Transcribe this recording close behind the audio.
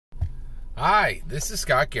Hi, this is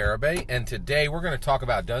Scott Garibay, and today we're going to talk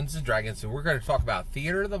about Dungeons & Dragons, and we're going to talk about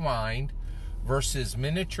Theater of the Mind versus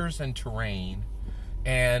Miniatures and Terrain.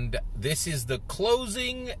 And this is the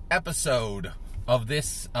closing episode of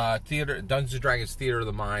this Dungeons & Dragons Theater of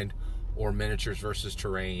the Mind, or Miniatures versus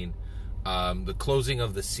Terrain, the closing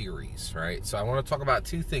of the series, right? So I want to talk about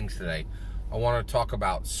two things today. I want to talk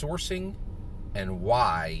about sourcing and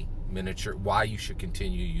why you should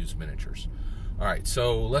continue to use miniatures. All right,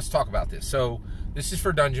 so let's talk about this. So this is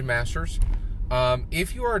for Dungeon Masters.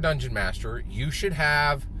 If you are a Dungeon Master, you should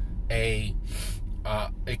have a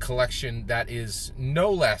collection that is no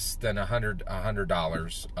less than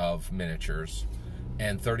 $100 of miniatures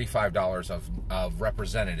and $35 of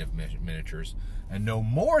representative miniatures, and no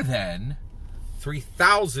more than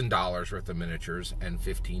 $3,000 worth of miniatures and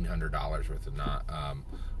 $1,500 worth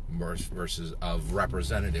of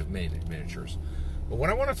representative miniatures. But what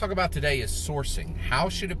I want to talk about today is sourcing. How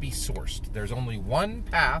should it be sourced? There's only one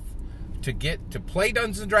path to play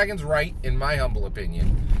Dungeons & Dragons right, in my humble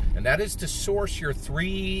opinion, and that is to source your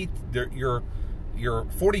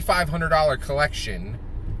 $4,500 collection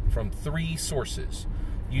from three sources.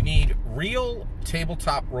 You need real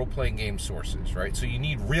tabletop role-playing game sources, right? So you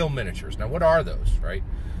need real miniatures. Now, what are those, right?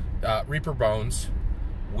 Reaper Bones,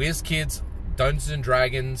 WizKids Dungeons &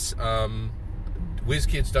 Dragons,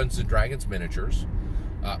 WizKids Dungeons & Dragons miniatures,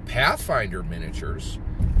 Pathfinder miniatures.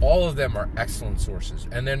 All of them are excellent sources.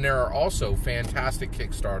 And then there are also fantastic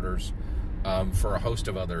Kickstarters for a host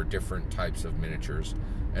of other different types of miniatures.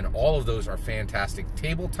 And all of those are fantastic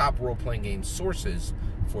tabletop role-playing game sources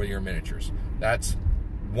for your miniatures. That's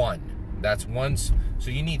one.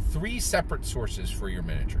 So you need three separate sources for your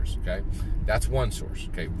miniatures, okay? That's one source,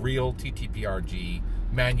 okay? Real TTRPG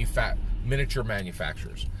miniature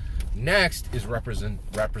manufacturers. Next is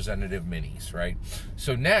representative minis, right?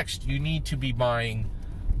 So next, you need to be buying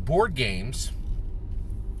board games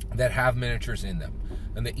that have miniatures in them.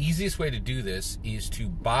 And the easiest way to do this is to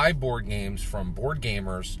buy board games from board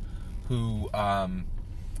gamers who are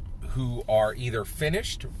either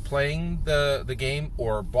finished playing the game,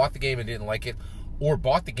 or bought the game and didn't like it, or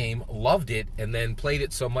bought the game, loved it, and then played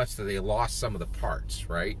it so much that they lost some of the parts,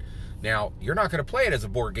 right? Now, you're not going to play it as a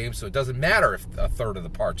board game, so it doesn't matter if a third of the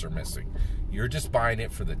parts are missing. You're just buying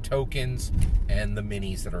it for the tokens and the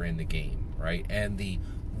minis that are in the game, right? And the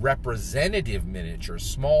representative miniatures,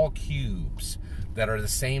 small cubes that are the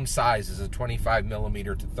same size as a 25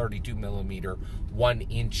 millimeter to 32 millimeter, 1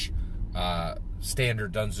 inch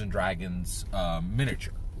standard Dungeons & Dragons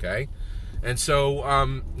miniature, okay? And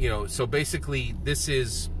so, so basically this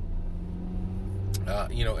is,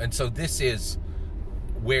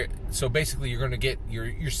 so basically you're going to get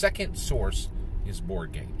your second source is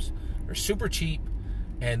board games. They're super cheap,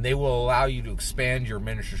 and they will allow you to expand your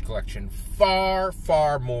miniatures collection far,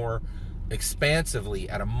 far more expansively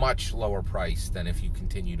at a much lower price than if you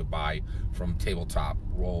continue to buy from tabletop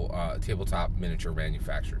miniature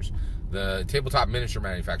manufacturers. The tabletop miniature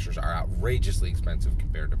manufacturers are outrageously expensive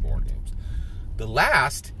compared to board games. The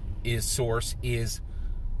last source is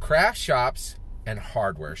craft shops and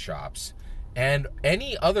hardware shops, and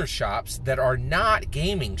any other shops that are not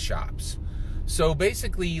gaming shops. So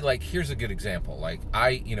basically, like, here's a good example. Like,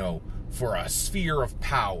 for a sphere of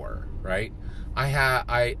power, right?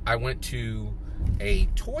 I went to a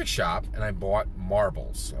toy shop and I bought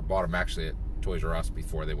marbles. I bought them actually at Toys R Us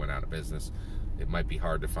before they went out of business. It might be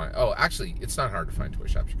hard to find. Oh, actually, it's not hard to find toy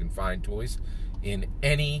shops. You can find toys in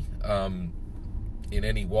any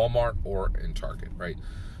Walmart or in Target, right?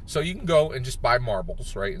 So you can go and just buy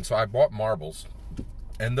marbles, right? And so I bought marbles,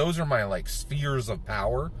 and those are my, like, spheres of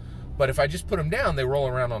power. But if I just put them down, they roll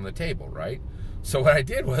around on the table, right? So what I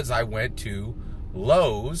did was I went to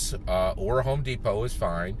Lowe's or Home Depot is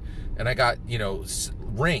fine, and I got,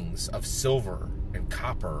 rings of silver and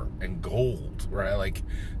copper and gold, right? Like,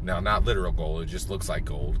 now, not literal gold, it just looks like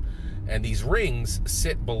gold. And these rings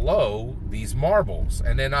sit below these marbles.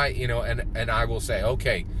 And then I will say,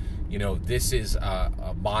 okay, this is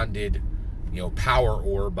a bonded, power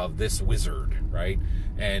orb of this wizard, right?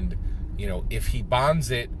 And, if he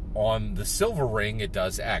bonds it on the silver ring, it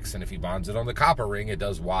does X. And if he bonds it on the copper ring, it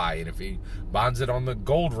does Y. And if he bonds it on the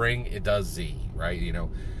gold ring, it does Z, right?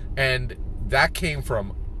 And that came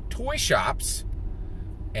from toy shops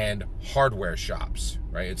and hardware shops,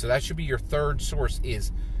 right? And so that should be your third source,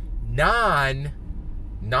 is non-board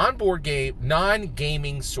game,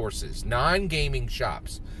 non-gaming sources, non-gaming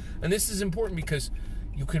shops. And this is important because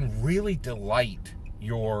you can really delight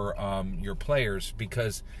your players,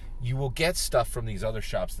 because you will get stuff from these other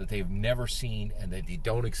shops that they've never seen and that they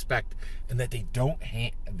don't expect and that they don't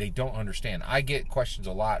understand. I get questions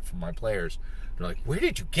a lot from my players. They're like, where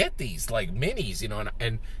did you get these like minis? You know,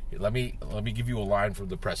 and let me give you a line from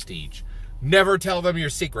the Prestige. Never tell them your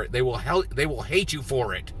secret. They will hate you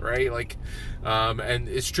for it, right? Like, and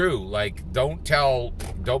it's true. Like, don't tell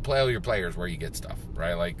your players where you get stuff,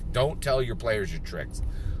 right? Like, don't tell your players your tricks.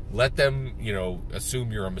 Let them, you know,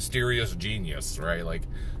 assume you're a mysterious genius, right? Like,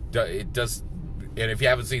 it does. And if you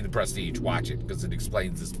haven't seen the Prestige, watch it, because it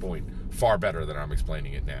explains this point far better than I'm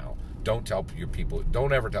explaining it now. Don't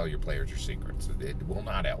ever tell your players your secrets. It will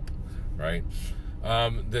not help, right?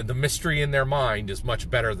 The mystery in their mind is much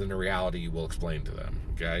better than the reality you will explain to them,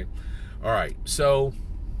 okay? All right, so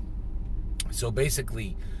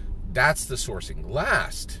basically, that's the sourcing.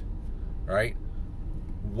 Last, right?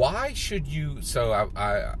 Why should you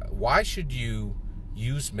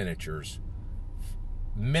use miniatures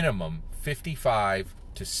minimum 55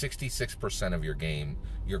 to 66% of your game,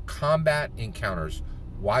 your combat encounters?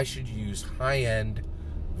 Why should you use high-end,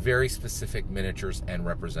 very specific miniatures and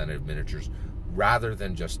representative miniatures rather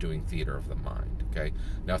than just doing Theater of the Mind, okay?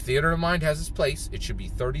 Now, Theater of the Mind has its place. It should be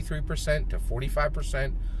 33% to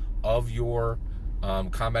 45% of your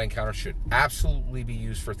combat encounters should absolutely be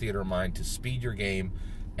used for Theater of the Mind to speed your game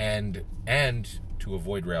and to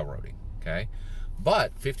avoid railroading, okay?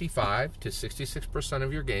 But 55 to 66%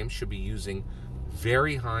 of your game should be using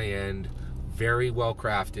very high-end, very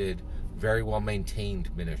well-crafted, very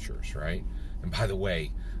well-maintained miniatures, right? And by the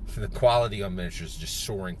way, the quality on miniatures is just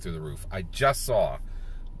soaring through the roof. I just saw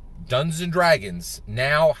Dungeons & Dragons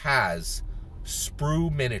now has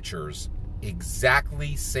sprue miniatures,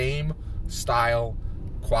 exactly same style,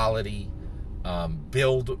 quality,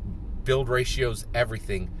 build ratios,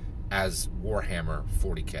 everything as Warhammer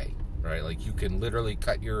 40K, right? Like, you can literally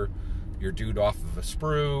cut your dude off of a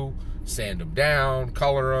sprue, sand them down,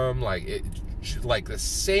 color them, like the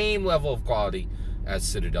same level of quality as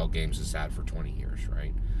Citadel Games has had for 20 years,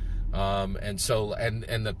 right? And so, and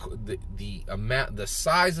the amount, the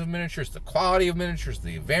size of miniatures, the quality of miniatures,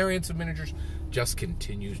 the variance of miniatures just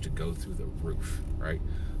continues to go through the roof, right?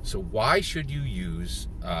 So why should you use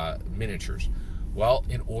miniatures? Well,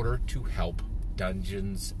 in order to help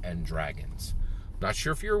Dungeons and Dragons. Not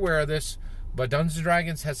sure if you're aware of this, but Dungeons and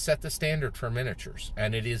Dragons has set the standard for miniatures,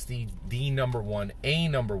 and it is the number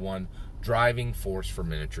one driving force for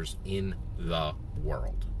miniatures in the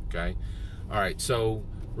world, okay? All right, so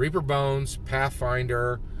Reaper Bones,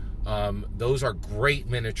 Pathfinder, those are great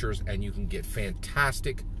miniatures, and you can get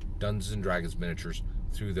fantastic Dungeons and Dragons miniatures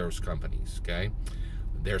through those companies, okay?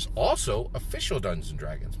 There's also official Dungeons and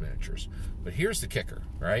Dragons miniatures, but here's the kicker,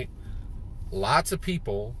 right? Lots of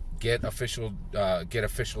people get official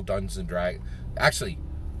Dungeons and Dragons. Actually,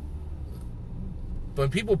 when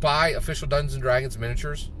people buy official Dungeons and Dragons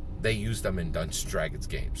miniatures, they use them in Dungeons and Dragons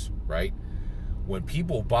games, right? When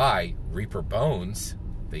people buy Reaper Bones,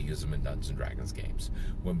 they use them in Dungeons and Dragons games.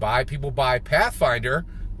 When people buy Pathfinder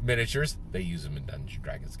miniatures, they use them in Dungeons and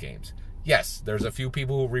Dragons games. Yes, there's a few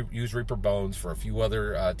people who use Reaper Bones for a few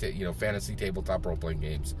other fantasy tabletop role-playing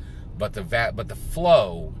games, but the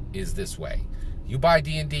flow is this way. You buy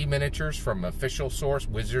D&D miniatures from official source,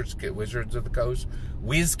 Wizards of the Coast,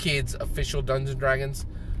 WizKids official Dungeons & Dragons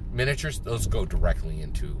miniatures, those go directly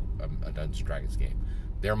into a Dungeons & Dragons game.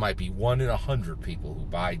 There might be 1 in 100 people who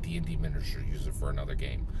buy D&D miniatures use it for another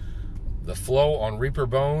game. The flow on Reaper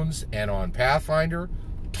Bones and on Pathfinder,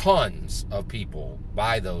 tons of people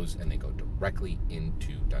buy those and they go directly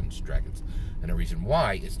into Dungeons & Dragons. And the reason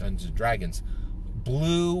why is Dungeons & Dragons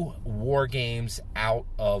blew war games out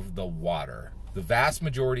of the water. The vast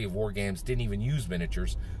majority of war games didn't even use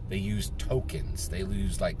miniatures. They used tokens. They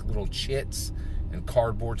used like little chits and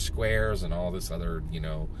cardboard squares and all this other,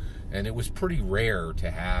 and it was pretty rare to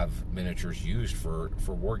have miniatures used for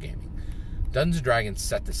wargaming. Dungeons & Dragons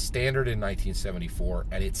set the standard in 1974,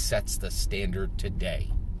 and it sets the standard today,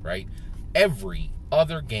 right? Every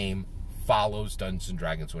other game follows Dungeons &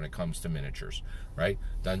 Dragons when it comes to miniatures, right?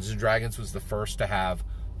 Dungeons & Dragons was the first to have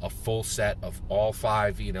a full set of all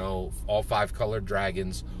five colored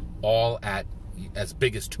dragons, all at as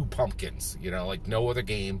big as 2 pumpkins. Like no other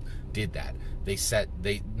game did that.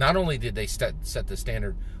 Not only did they set the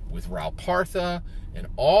standard with Ralpartha and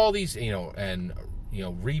all these,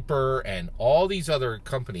 Reaper and all these other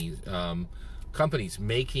companies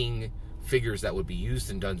making figures that would be used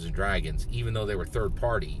in Dungeons & Dragons, even though they were third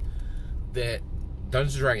party. That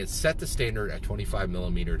Dungeons & Dragons set the standard at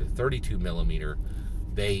 25mm to 32mm.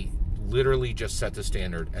 They literally just set the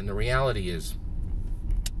standard, and the reality is,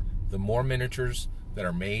 the more miniatures that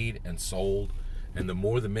are made and sold, and the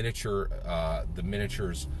more the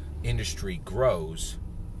miniatures industry grows,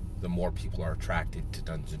 the more people are attracted to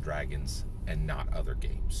Dungeons & Dragons and not other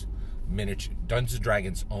games. Dungeons &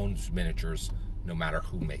 Dragons owns miniatures no matter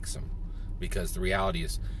who makes them. Because the reality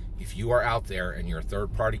is, if you are out there and you're a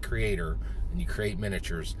third-party creator and you create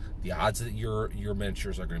miniatures, the odds that your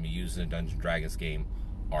miniatures are going to be used in a Dungeons & Dragons game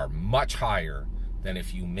are much higher than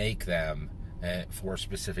if you make them for a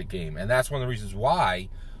specific game. And that's one of the reasons why,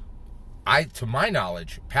 to my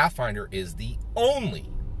knowledge, Pathfinder is the only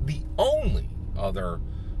other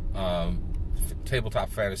tabletop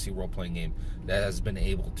fantasy role-playing game that has been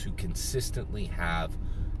able to consistently have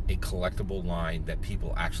a collectible line that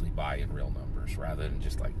people actually buy in real numbers, rather than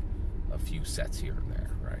just like a few sets here and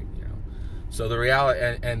there, right? You know. So the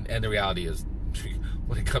reality, and the reality is,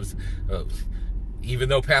 when it comes, even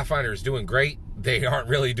though Pathfinder is doing great, they aren't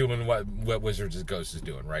really doing what Wizards of the Coast is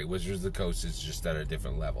doing, right? Wizards of the Coast is just at a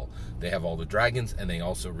different level. They have all the dragons, and they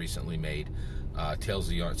also recently made Tales of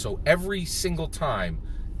the Yarn. So every single time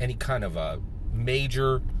any kind of a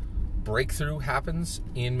major breakthrough happens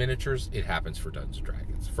in miniatures, it happens for Dungeons &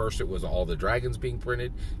 Dragons. First, it was all the dragons being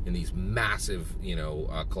printed in these massive,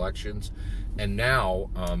 collections, and now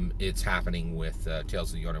it's happening with Tales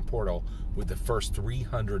of the Yarn and Portal with the first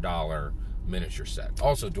 $300 miniature set.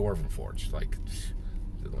 Also, Dwarven Forge, like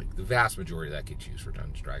the vast majority of that gets used for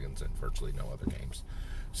Dungeons & Dragons and virtually no other games.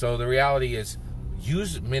 So the reality is,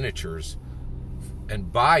 use miniatures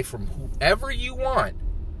and buy from whoever you want,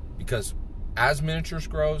 because as miniatures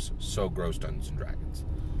grows, so grows Dungeons & Dragons.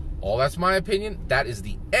 All that's my opinion. That is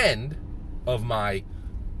the end of my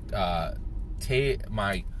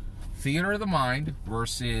my Theater of the Mind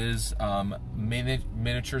versus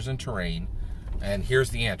miniatures and terrain. And here's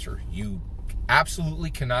the answer. You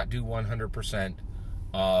absolutely cannot do 100%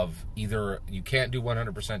 of either. You can't do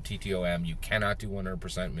 100% TTOM. You cannot do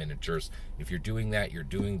 100% miniatures. If you're doing that, you're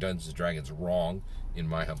doing Dungeons & Dragons wrong, in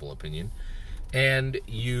my humble opinion. And if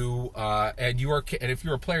you're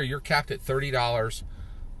a player, you're capped at $30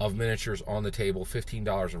 of miniatures on the table,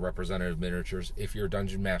 $15 of representative miniatures. If you're a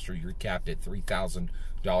dungeon master, you're capped at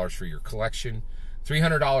 $3,000 for your collection,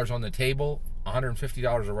 $300 on the table,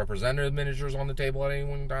 $150 of representative miniatures on the table at any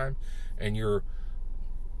one time, and your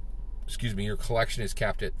collection is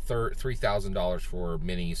capped at $3,000 for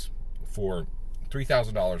minis, for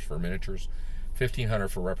 $3,000 for miniatures, $1,500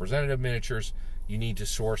 for representative miniatures. You need to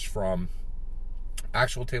source from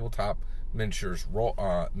actual tabletop miniatures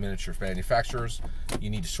manufacturers. You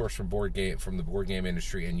need to source from the board game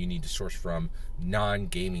industry, and you need to source from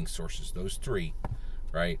non-gaming sources. Those three,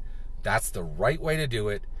 right? That's the right way to do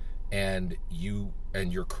it. And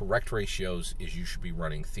your correct ratios is you should be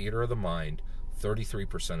running Theater of the Mind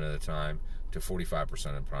 33% of the time to 45%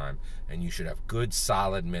 of the time, and you should have good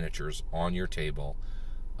solid miniatures on your table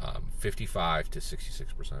 55 to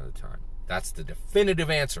 66% of the time. That's the definitive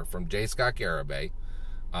answer from J. Scott Garibay.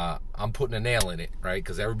 I'm putting a nail in it, right?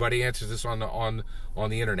 Because everybody answers this on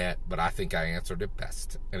the internet, but I think I answered it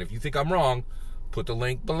best. And if you think I'm wrong, put the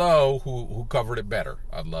link below who covered it better.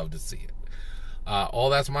 I'd love to see it. All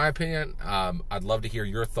that's my opinion. I'd love to hear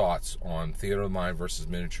your thoughts on Theater of the Mind versus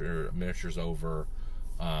miniatures over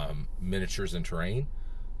miniatures and terrain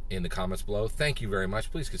in the comments below. Thank you very much.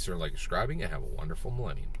 Please consider subscribing, and have a wonderful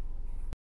millennium.